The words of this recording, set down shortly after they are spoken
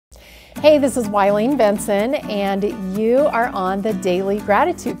Hey, this is Wileen Benson, and you are on the Daily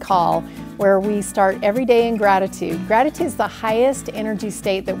Gratitude Call, where we start every day in gratitude. Gratitude is the highest energy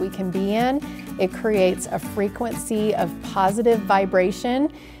state that we can be in. It creates a frequency of positive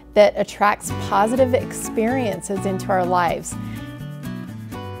vibration that attracts positive experiences into our lives.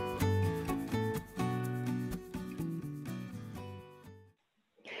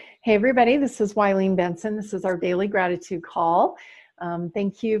 Hey, everybody, this is Wileen Benson. This is our Daily Gratitude Call.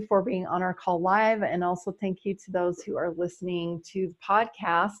 Thank you for being on our call live, and also thank you to those who are listening to the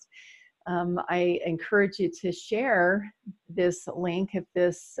podcast. I encourage you to share this link if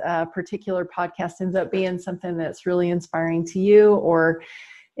this particular podcast ends up being something that's really inspiring to you, or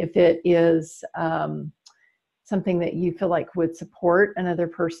if it is something that you feel like would support another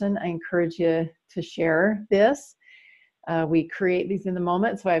person. I encourage you to share this. We create these in the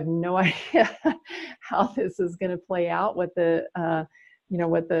moment, so I have no idea how this is going to play out, what the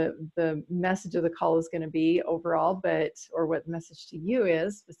message of the call is going to be overall, or what the message to you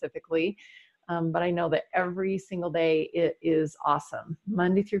is specifically. But I know that every single day it is awesome.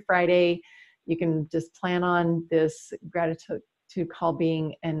 Monday through Friday, you can just plan on this gratitude call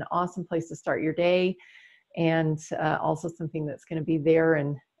being an awesome place to start your day, and also something that's going to be there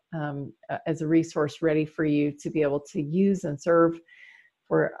and as a resource ready for you to be able to use and serve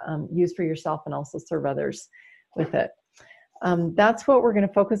use for yourself and also serve others with it. That's what we're going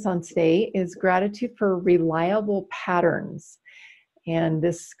to focus on today, is gratitude for reliable patterns. And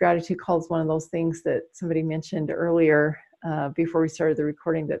this gratitude call is one of those things that somebody mentioned earlier before we started the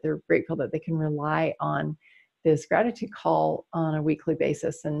recording, that they're grateful that they can rely on this gratitude call on a weekly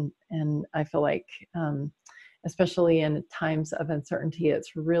basis. And I feel like especially in times of uncertainty,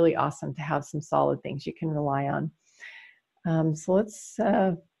 it's really awesome to have some solid things you can rely on. So let's,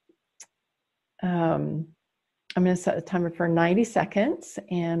 I'm going to set a timer for 90 seconds,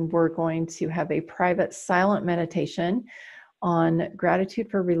 and we're going to have a private silent meditation on gratitude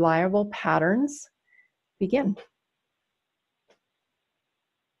for reliable patterns. Begin.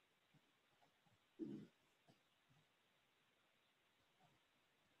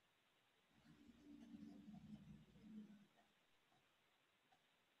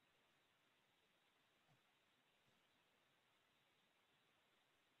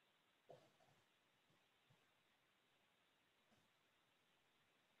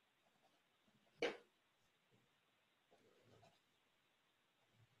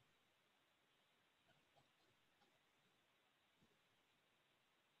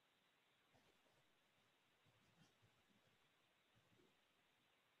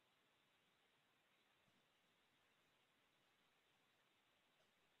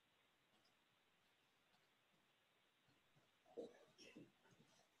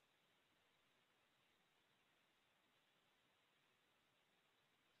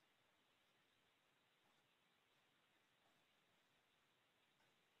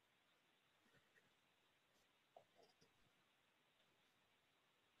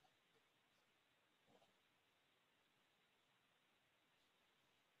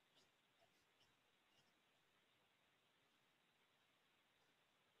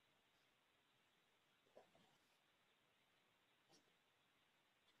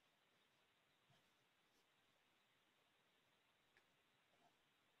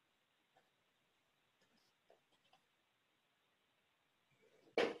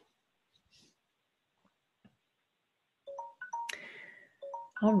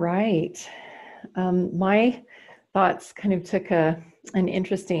 All right. My thoughts kind of took an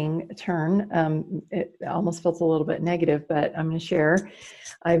interesting turn. It almost felt a little bit negative, but I'm going to share.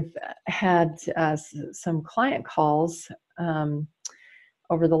 I've had some client calls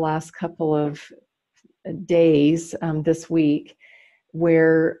over the last couple of days this week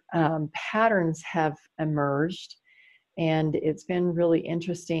where patterns have emerged. And it's been really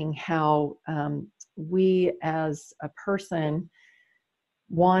interesting how we as a person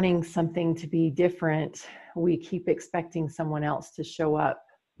wanting something to be different, we keep expecting someone else to show up,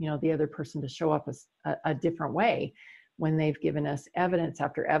 the other person to show up as a different way, when they've given us evidence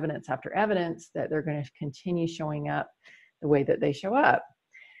after evidence after evidence that they're going to continue showing up the way that they show up.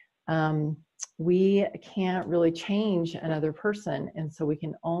 We can't really change another person, and so we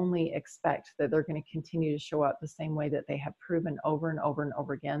can only expect that they're going to continue to show up the same way that they have proven over and over and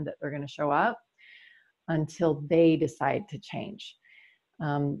over again that they're going to show up until they decide to change.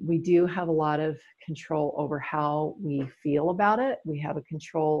 We do have a lot of control over how we feel about it. We have a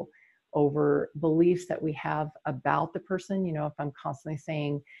control over beliefs that we have about the person. If I'm constantly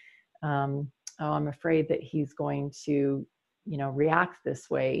saying, oh, I'm afraid that he's going to, react this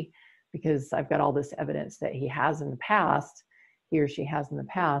way because I've got all this evidence that he or she has in the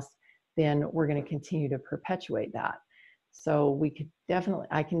past, then we're going to continue to perpetuate that. So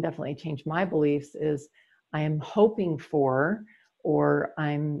I can definitely change my beliefs is I am hoping for, or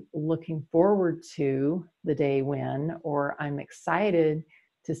I'm looking forward to the day when, or I'm excited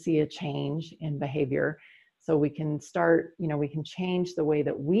to see a change in behavior. So we can start, we can change the way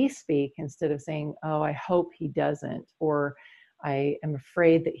that we speak instead of saying, oh, I hope he doesn't, or I am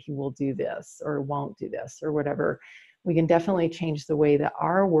afraid that he will do this or won't do this or whatever. We can definitely change the way that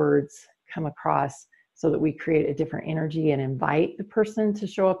our words come across so that we create a different energy and invite the person to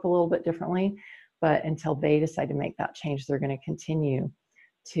show up a little bit differently. But until they decide to make that change, they're going to continue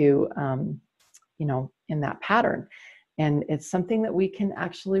to, in that pattern. And it's something that we can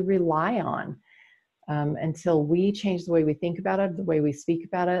actually rely on until we change the way we think about it, the way we speak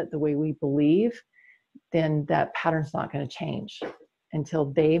about it, the way we believe, then that pattern's not going to change.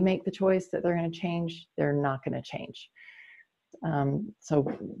 Until they make the choice that they're going to change, they're not going to change.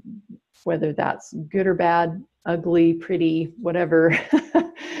 So whether that's good or bad, ugly, pretty, whatever,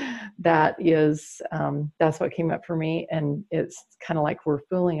 that's what came up for me. And it's kind of like we're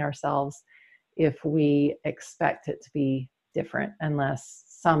fooling ourselves if we expect it to be different unless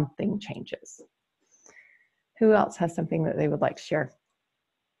something changes. Who else has something that they would like to share?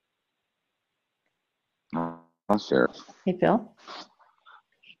 I'll share. Hey, Phil.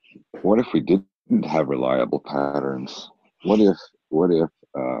 What if we didn't have reliable patterns? What if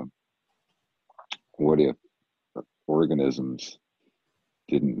organisms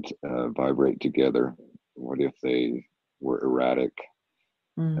didn't vibrate together? What if they were erratic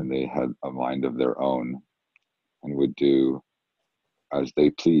and they had a mind of their own and would do as they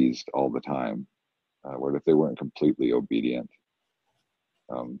pleased all the time? What if they weren't completely obedient?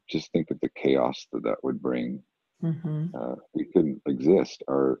 Just think of the chaos that would bring. We couldn't exist.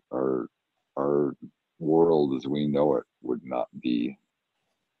 Our world as we know it would not be.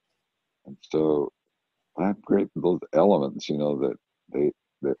 And so that great those elements, that they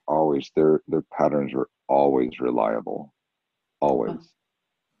always their patterns were always reliable. Always. Oh,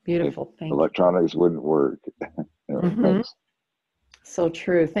 beautiful. Thank you. Electronics wouldn't work. Thanks. So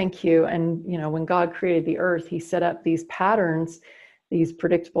true. Thank you. And when God created the earth, he set up these patterns, these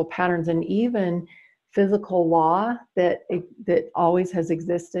predictable patterns, and even physical law that always has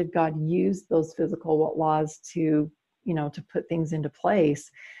existed. God used those physical laws to put things into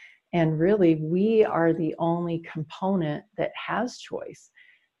place. And really, we are the only component that has choice.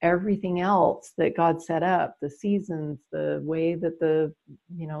 Everything else that God set up, the seasons, the way that the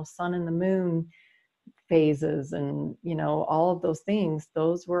sun and the moon phases, and all of those things,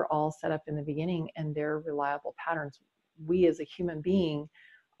 those were all set up in the beginning, and they're reliable patterns. We as a human being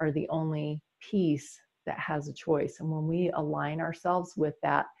are the only piece that has a choice. And when we align ourselves with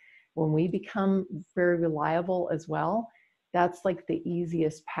that, when we become very reliable as well, that's like the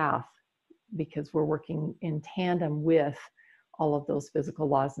easiest path, because we're working in tandem with all of those physical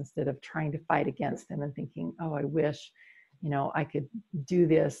laws instead of trying to fight against them and thinking, oh, I wish I could do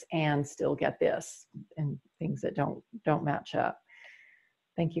this and still get this, and things that don't match up.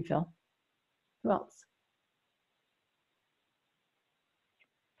 Thank you, Phil. Who else?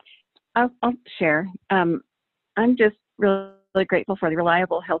 I'll share. I'm just really grateful for the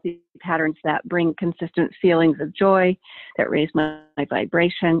reliable, healthy patterns that bring consistent feelings of joy, that raise my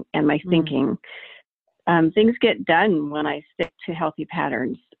vibration and my thinking. Things get done when I stick to healthy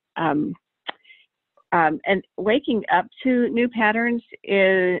patterns. And waking up to new patterns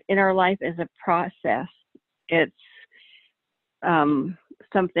in our life is a process. It's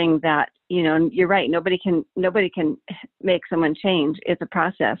something that, you're right. Nobody can make someone change. It's a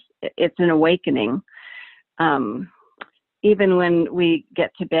process. It's an awakening. Even when we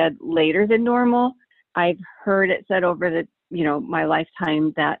get to bed later than normal, I've heard it said over my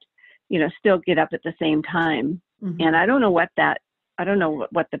lifetime that, still get up at the same time. And I don't know what the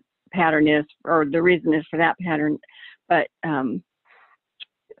pattern is, or the reason is for that pattern, but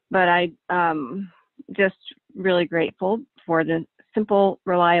I just really grateful for the simple,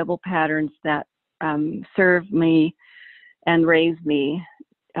 reliable patterns that serve me and raise me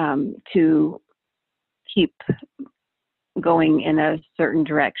to keep going in a certain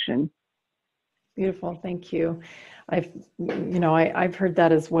direction. Beautiful. Thank you. I've heard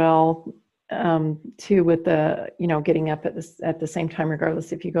that as well, too, with the, getting up at the same time,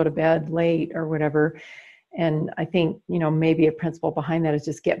 regardless if you go to bed late or whatever. And I think, maybe a principle behind that is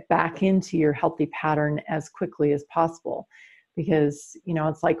just get back into your healthy pattern as quickly as possible. Because,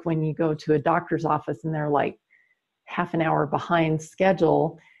 it's like when you go to a doctor's office and they're like half an hour behind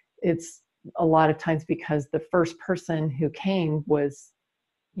schedule, it's a lot of times because the first person who came was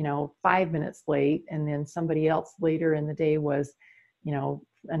 5 minutes late, and then somebody else later in the day was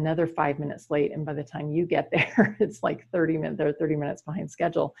another 5 minutes late. And by the time you get there, it's like 30 minutes, they're 30 minutes behind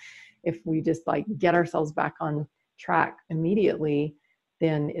schedule. If we just like get ourselves back on track immediately,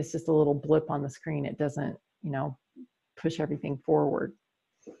 then it's just a little blip on the screen. It doesn't, you know, push everything forward.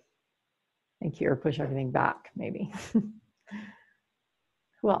 Thank you. Or push everything back, maybe.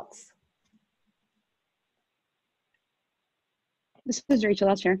 Who else? This is Rachel.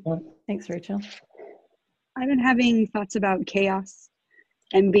 I'll share. Thanks, Rachel. I've been having thoughts about chaos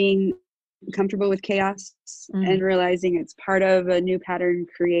and being comfortable with chaos and realizing it's part of a new pattern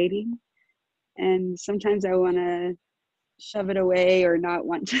creating. And sometimes I want to shove it away or not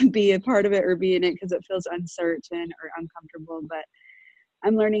want to be a part of it or be in it because it feels uncertain or uncomfortable. But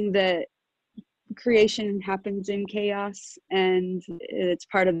I'm learning that creation happens in chaos and it's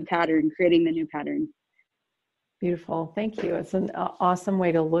part of the pattern, creating the new pattern. Beautiful. Thank you. It's an awesome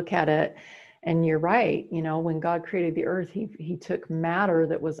way to look at it. And you're right. You know, when God created the earth, he took matter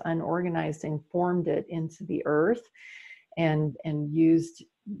that was unorganized and formed it into the earth and used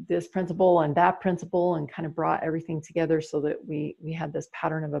this principle and that principle and kind of brought everything together so that we had this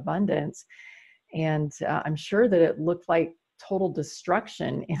pattern of abundance. And I'm sure that it looked like total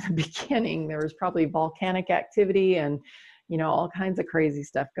destruction in the beginning. There was probably volcanic activity and, you know, all kinds of crazy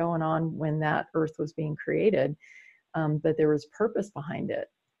stuff going on when that earth was being created. But there was purpose behind it.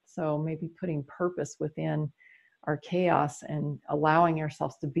 So maybe putting purpose within our chaos and allowing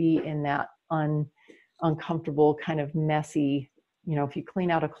ourselves to be in that uncomfortable, kind of messy, you know, if you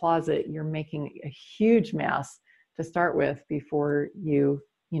clean out a closet, you're making a huge mess to start with before you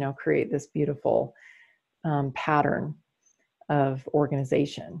know, create this beautiful pattern of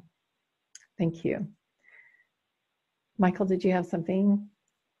organization. Thank you. Michael, did you have something?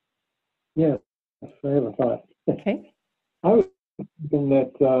 Yes, I have a thought. Okay. I was thinking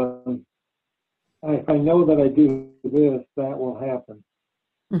that if I know that I do this, that will happen.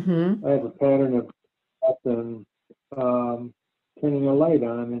 Mm-hmm. I have a pattern of often turning a light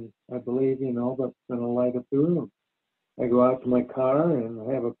on, and I believe, you know, that's going to light up the room. I go out to my car and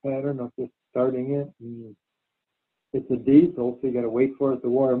I have a pattern of just starting it. And it's a diesel, so you got to wait for it to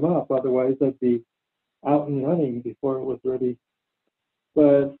warm up. Otherwise, I'd be out and running before it was ready.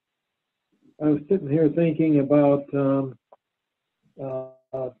 But I was sitting here thinking about the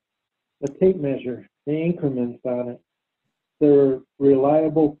tape measure, the increments on it. They're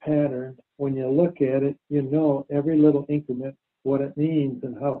reliable patterns. When you look at it, you know every little increment, what it means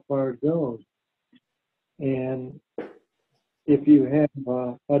and how far it goes. And if you have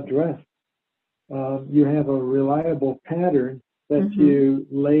a dress, you have a reliable pattern that you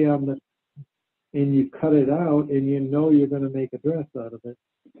lay on the, and you cut it out and you know you're going to make a dress out of it.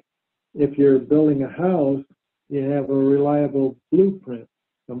 If you're building a house, you have a reliable blueprint.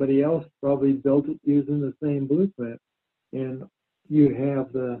 Somebody else probably built it using the same blueprint. And you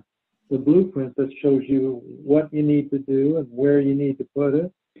have the blueprint that shows you what you need to do and where you need to put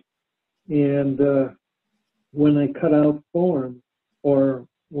it. And when I cut out forms, or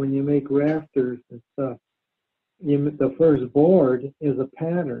when you make rafters and stuff, the first board is a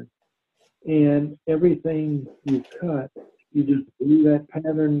pattern. And everything you cut, you just glue that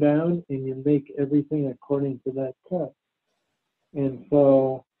pattern down and you make everything according to that cut. And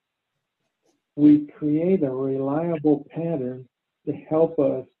so we create a reliable pattern to help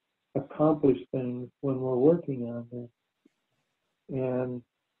us accomplish things when we're working on this. And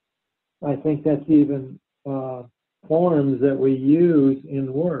I think that's even forms that we use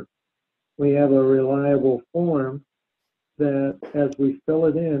in work. We have a reliable form that as we fill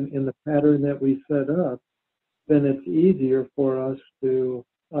it in the pattern that we set up, then it's easier for us to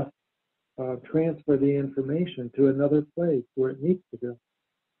transfer the information to another place where it needs to go.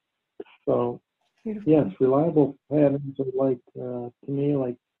 So, beautiful. Yes, reliable patterns are like, to me,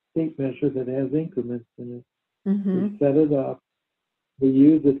 like tape measure that has increments in it. We set it up. We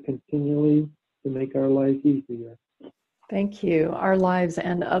use it continually to make our lives easier. Thank you. Our lives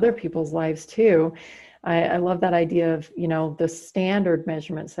and other people's lives too. I love that idea of, you know, the standard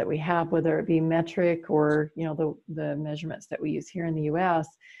measurements that we have, whether it be metric or, you know, the measurements that we use here in the US,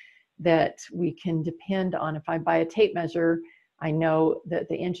 that we can depend on. If I buy a tape measure, I know that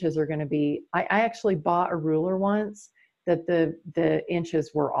the inches are going to be, I actually bought a ruler once that the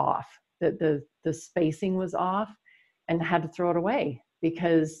inches were off, that the spacing was off, and had to throw it away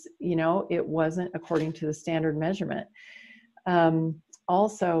because, you know, it wasn't according to the standard measurement.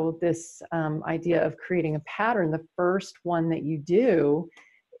 Also, this idea of creating a pattern, the first one that you do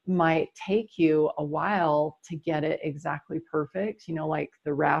might take you a while to get it exactly perfect, you know, like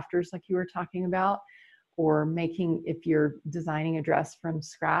the rafters like you were talking about, or making, if you're designing a dress from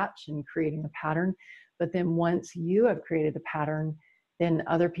scratch and creating a pattern. But then once you have created the pattern, then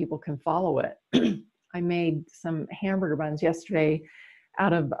other people can follow it. I made some hamburger buns yesterday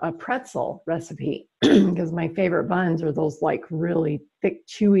out of a pretzel recipe because my favorite buns are those like really thick,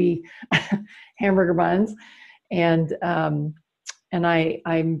 chewy hamburger buns. And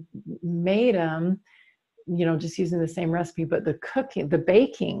I made them, you know, just using the same recipe, but the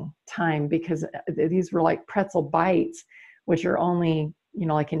baking time, because these were like pretzel bites, which are only, you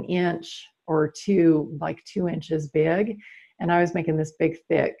know, like an inch or two, like 2 inches big. And I was making this big,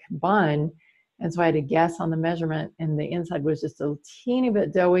 thick bun. And so I had to guess on the measurement, and the inside was just a teeny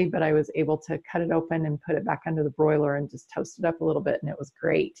bit doughy, but I was able to cut it open and put it back under the broiler and just toast it up a little bit, and it was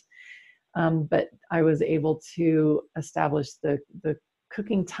great. But I was able to establish the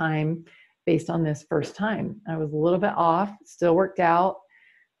cooking time based on this first time. I was a little bit off, still worked out.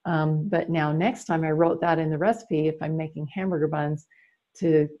 But now next time I wrote that in the recipe, if I'm making hamburger buns,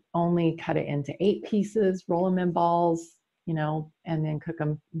 to only cut it into 8 pieces, roll them in balls, you know, and then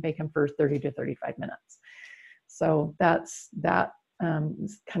bake them for 30 to 35 minutes. So that's that kind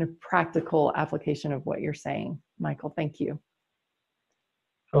of practical application of what you're saying, Michael. Thank you.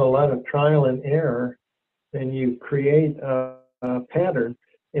 So a lot of trial and error, and you create a pattern,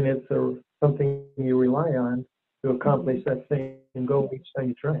 and it's something you rely on to accomplish that same goal each time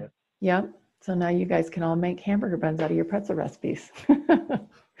you try it. Yep. So now you guys can all make hamburger buns out of your pretzel recipes.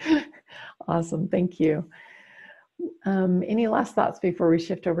 Awesome. Thank you. Any last thoughts before we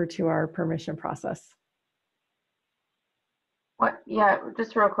shift over to our permission process? Yeah,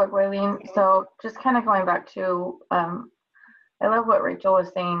 just real quick, Raylene. So just kind of going back to, I love what Rachel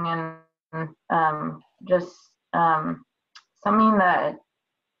was saying, and just something that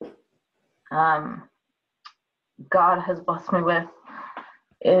God has blessed me with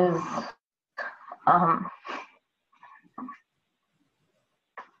is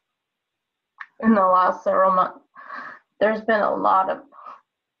in the last several months, there's been a lot of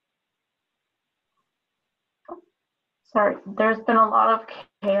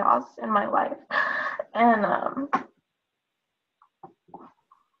chaos in my life, and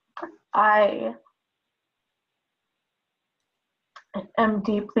I am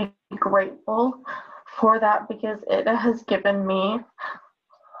deeply grateful for that, because it has given me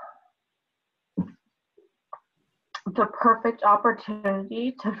the perfect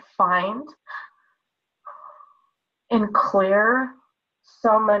opportunity to find and clear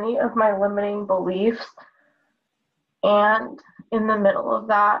so many of my limiting beliefs. And in the middle of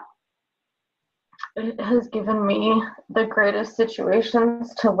that, it has given me the greatest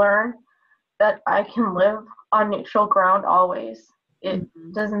situations to learn that I can live on neutral ground always. It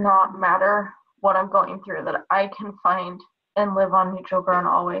does not matter what I'm going through, that I can find and live on neutral ground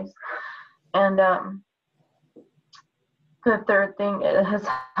always. And the third thing it has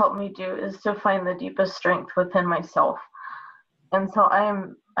helped me do is to find the deepest strength within myself. And so I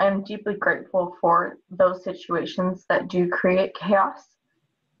am deeply grateful for those situations that do create chaos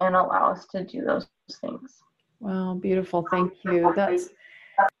and allow us to do those things. Wow, beautiful. Thank you. That's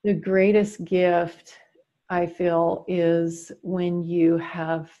the greatest gift, I feel, is when you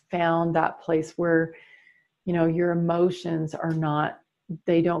have found that place where, you know, your emotions are not,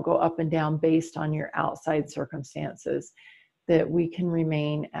 they don't go up and down based on your outside circumstances, that we can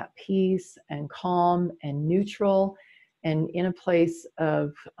remain at peace and calm and neutral and in a place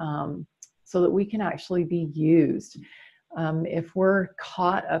of, so that we can actually be used. If we're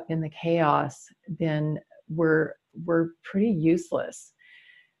caught up in the chaos, then we're pretty useless,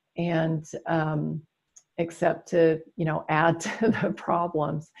 and except to, you know, add to the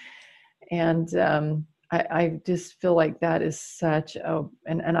problems. And I just feel like that is such a,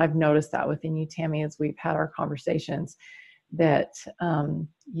 and I've noticed that within you, Tammy, as we've had our conversations, that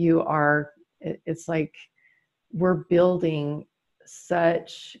you are, it's like we're building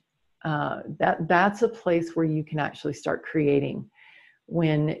such, that's a place where you can actually start creating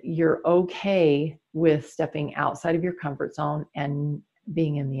when you're okay with stepping outside of your comfort zone and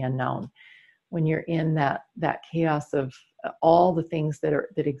being in the unknown. When you're in that chaos of all the things that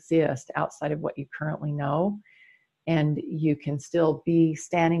exist outside of what you currently know, and you can still be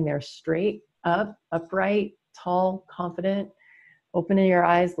standing there straight up, upright, tall, confident, opening your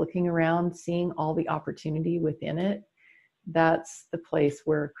eyes, looking around, seeing all the opportunity within it. That's the place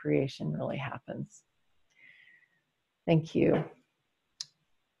where creation really happens. Thank you.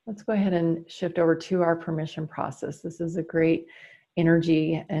 Let's go ahead and shift over to our permission process. This is a great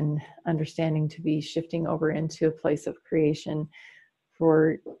energy and understanding to be shifting over into a place of creation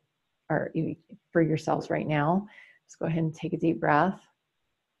for yourselves right now. Just go ahead and take a deep breath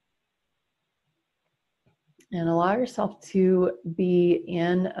and allow yourself to be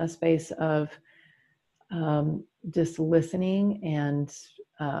in a space of just listening and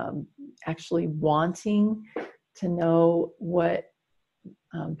actually wanting to know what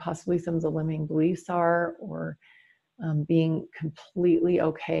possibly some of the limiting beliefs are, or being completely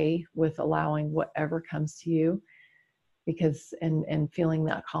okay with allowing whatever comes to you, because and feeling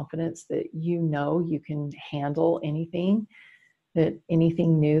that confidence that you know you can handle anything, that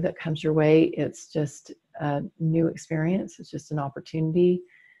anything new that comes your way, it's just a new experience, it's just an opportunity,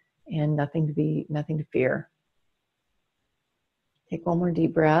 and nothing to fear. Take one more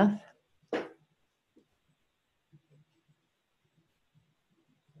deep breath.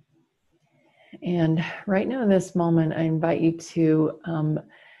 And right now in this moment, I invite you to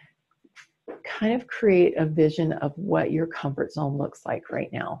kind of create a vision of what your comfort zone looks like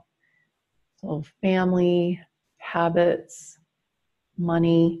right now. So family, habits,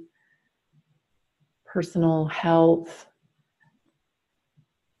 money, personal health,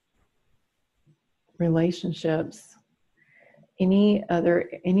 relationships, any of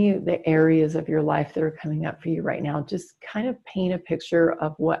the areas of your life that are coming up for you right now. Just kind of paint a picture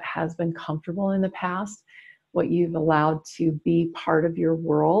of what has been comfortable in the past, what you've allowed to be part of your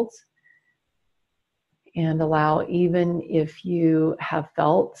world, and allow, even if you have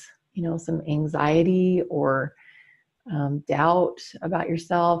felt, some anxiety or doubt about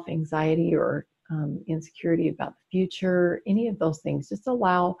yourself, anxiety or insecurity about the future, any of those things, just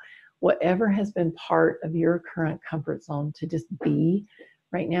allow whatever has been part of your current comfort zone to just be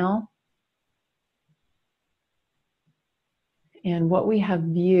right now. And what we have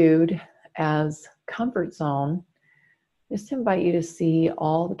viewed as comfort zone, just invite you to see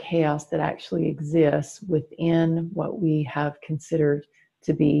all the chaos that actually exists within what we have considered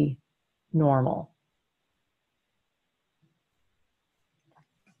to be normal.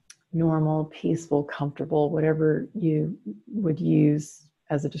 Normal, peaceful, comfortable, whatever you would use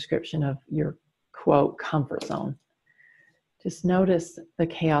as a description of your, quote, comfort zone. Just notice the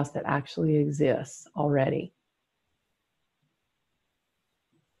chaos that actually exists already.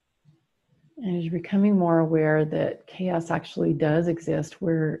 And as you're becoming more aware that chaos actually does exist,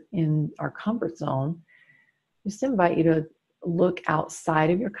 we're in our comfort zone, just invite you to look outside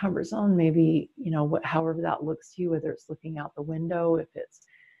of your comfort zone. Maybe, however that looks to you, whether it's looking out the window, if it's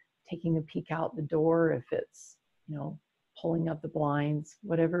taking a peek out the door, if it's, pulling up the blinds,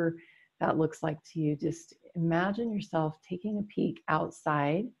 whatever that looks like to you, just imagine yourself taking a peek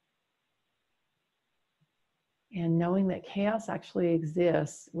outside and knowing that chaos actually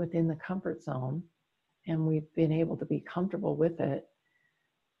exists within the comfort zone, and we've been able to be comfortable with it.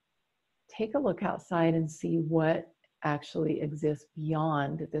 Take a look outside and see what actually exists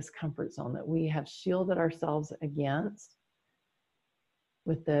beyond this comfort zone that we have shielded ourselves against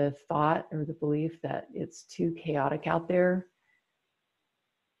with the thought or the belief that it's too chaotic out there.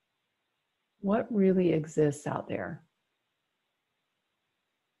 What really exists out there?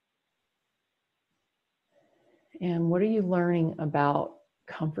 And what are you learning about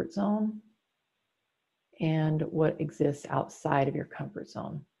comfort zone and what exists outside of your comfort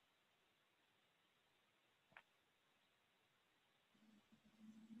zone?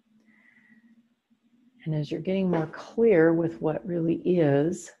 And as you're getting more clear with what really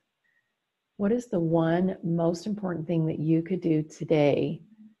is, what is the one most important thing that you could do today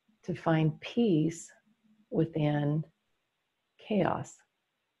to find peace within chaos,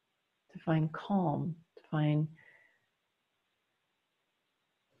 to find calm, to find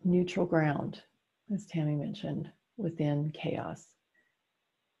neutral ground, as Tammy mentioned, within chaos?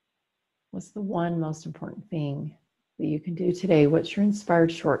 What's the one most important thing that you can do today? What's your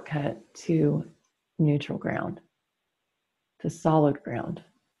inspired shortcut to neutral ground, to solid ground?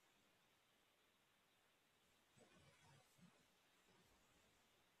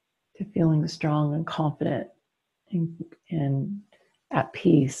 To feeling strong and confident and at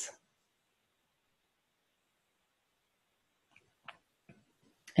peace.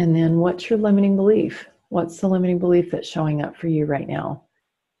 And then what's your limiting belief? What's the limiting belief that's showing up for you right now?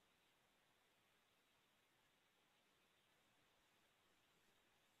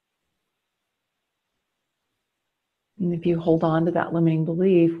 And if you hold on to that limiting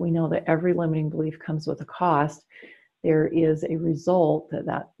belief, we know that every limiting belief comes with a cost. There is a result that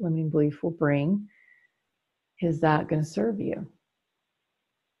that limiting belief will bring. Is that going to serve you?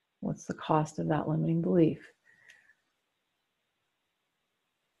 What's the cost of that limiting belief?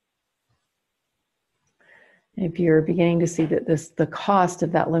 If you're beginning to see that the cost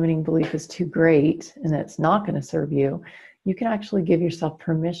of that limiting belief is too great and that it's not going to serve you, you can actually give yourself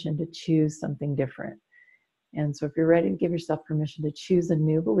permission to choose something different. And so if you're ready to give yourself permission to choose a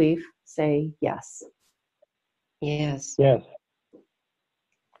new belief, say yes. Yes. Yes.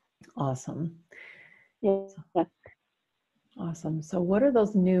 Awesome. Yeah. Awesome. So what are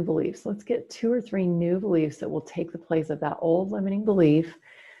those new beliefs? Let's get 2 or 3 new beliefs that will take the place of that old limiting belief,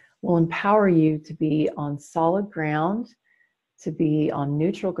 will empower you to be on solid ground, to be on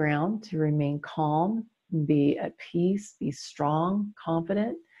neutral ground, to remain calm, be at peace, be strong,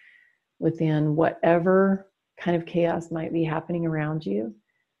 confident within whatever kind of chaos might be happening around you.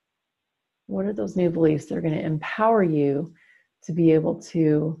 What are those new beliefs that are going to empower you to be able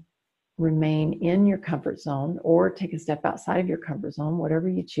to remain in your comfort zone or take a step outside of your comfort zone, whatever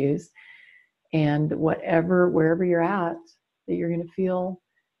you choose, and wherever you're at, that you're going to feel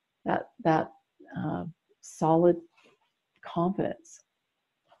that solid confidence.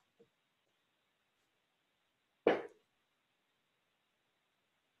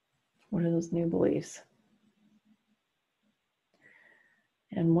 What are those new beliefs?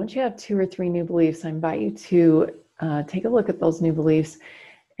 And once you have 2 or 3 new beliefs, I invite you to take a look at those new beliefs.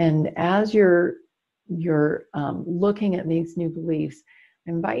 And as you're looking at these new beliefs,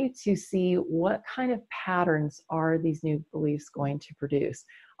 I invite you to see what kind of patterns are these new beliefs going to produce.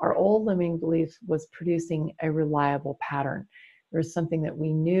 Our old limiting belief was producing a reliable pattern. There was something that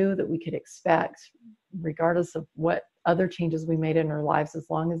we knew that we could expect, regardless of what other changes we made in our lives. As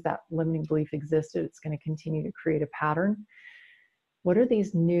long as that limiting belief existed, it's going to continue to create a pattern. What are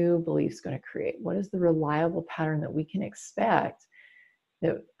these new beliefs going to create? What is the reliable pattern that we can expect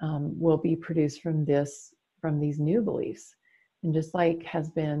that will be produced from these new beliefs? And just like has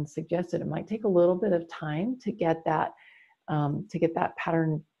been suggested, it might take a little bit of time to get that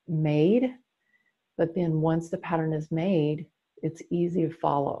pattern made. But then once the pattern is made, it's easy to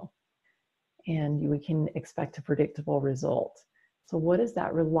follow, and we can expect a predictable result. So what is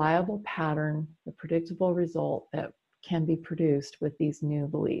that reliable pattern, the predictable result that can be produced with these new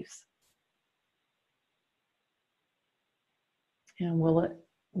beliefs? And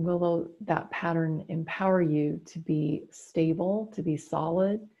will that pattern empower you to be stable, to be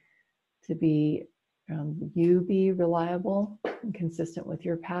solid, to be be reliable and consistent with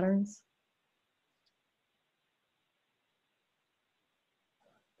your patterns?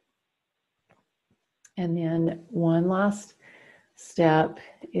 And then one last step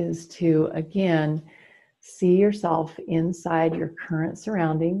is to, again, see yourself inside your current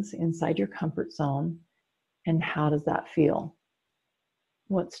surroundings, inside your comfort zone, and how does that feel?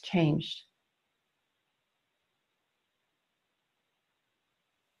 What's changed?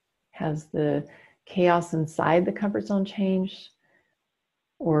 Has the chaos inside the comfort zone changed,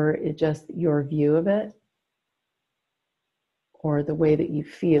 or is just your view of it, or the way that you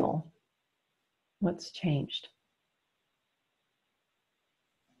feel? What's changed?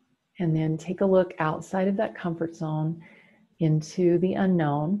 And then take a look outside of that comfort zone into the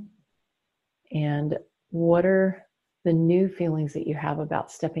unknown, and what are the new feelings that you have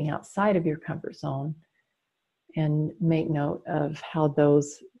about stepping outside of your comfort zone, and make note of how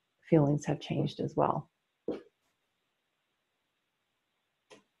those feelings have changed as well.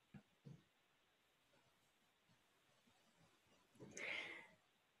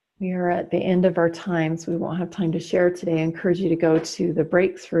 We are at the end of our time, so we won't have time to share today. I encourage you to go to the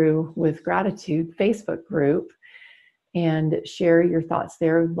Breakthrough with Gratitude Facebook group and share your thoughts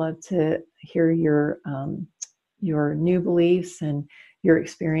there. We'd love to hear your new beliefs and your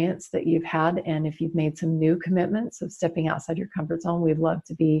experience that you've had. And if you've made some new commitments of stepping outside your comfort zone, we'd love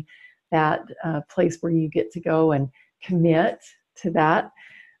to be that place where you get to go and commit to that,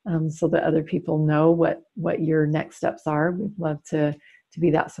 so that other people know what your next steps are. We'd love to be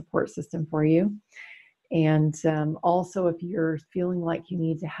that support system for you. And also, if you're feeling like you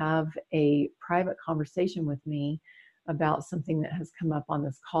need to have a private conversation with me about something that has come up on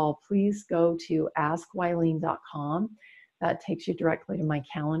this call, please go to askwylene.com. That takes you directly to my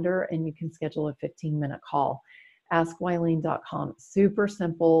calendar, and you can schedule a 15-minute call. Askwylene.com. Super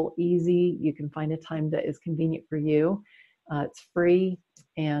simple, easy. You can find a time that is convenient for you. It's free,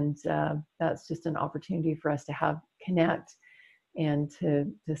 and that's just an opportunity for us to connect and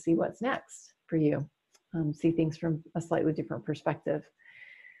to see what's next for you. See things from a slightly different perspective.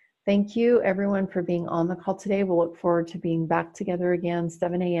 Thank you, everyone, for being on the call today. We'll look forward to being back together again,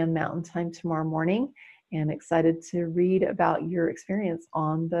 7 a.m. Mountain Time tomorrow morning, and excited to read about your experience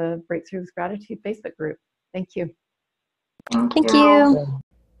on the Breakthrough with Gratitude Facebook group. Thank you. Thank you.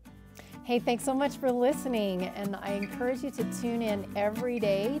 Hey, thanks so much for listening, and I encourage you to tune in every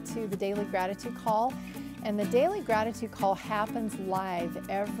day to the Daily Gratitude Call. And the Daily Gratitude Call happens live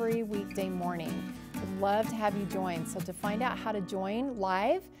every weekday morning. I'd love to have you join. So to find out how to join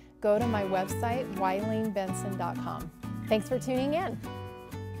live, go to my website, wylenebenson.com. Thanks for tuning in.